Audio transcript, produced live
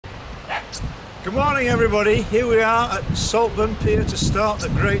Good morning everybody, here we are at Saltburn Pier to start the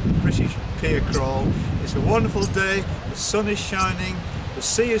Great British PierCrawl. It's a wonderful day, the sun is shining, the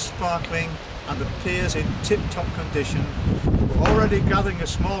sea is sparkling and the pier's in tip-top condition. We're already gathering a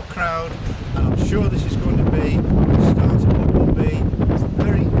small crowd and I'm sure this is going to be the start of what will be a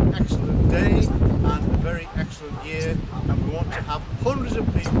very excellent day and a very excellent year, and we want to have hundreds of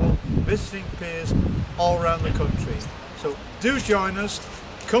people visiting piers all around the country. So do join us.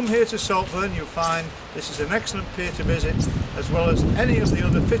 Come here to Saltburn, you'll find this is an excellent pier to visit, as well as any of the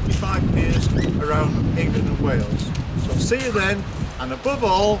other 55 piers around England and Wales. So see you then, and above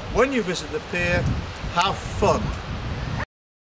all, when you visit the pier, have fun.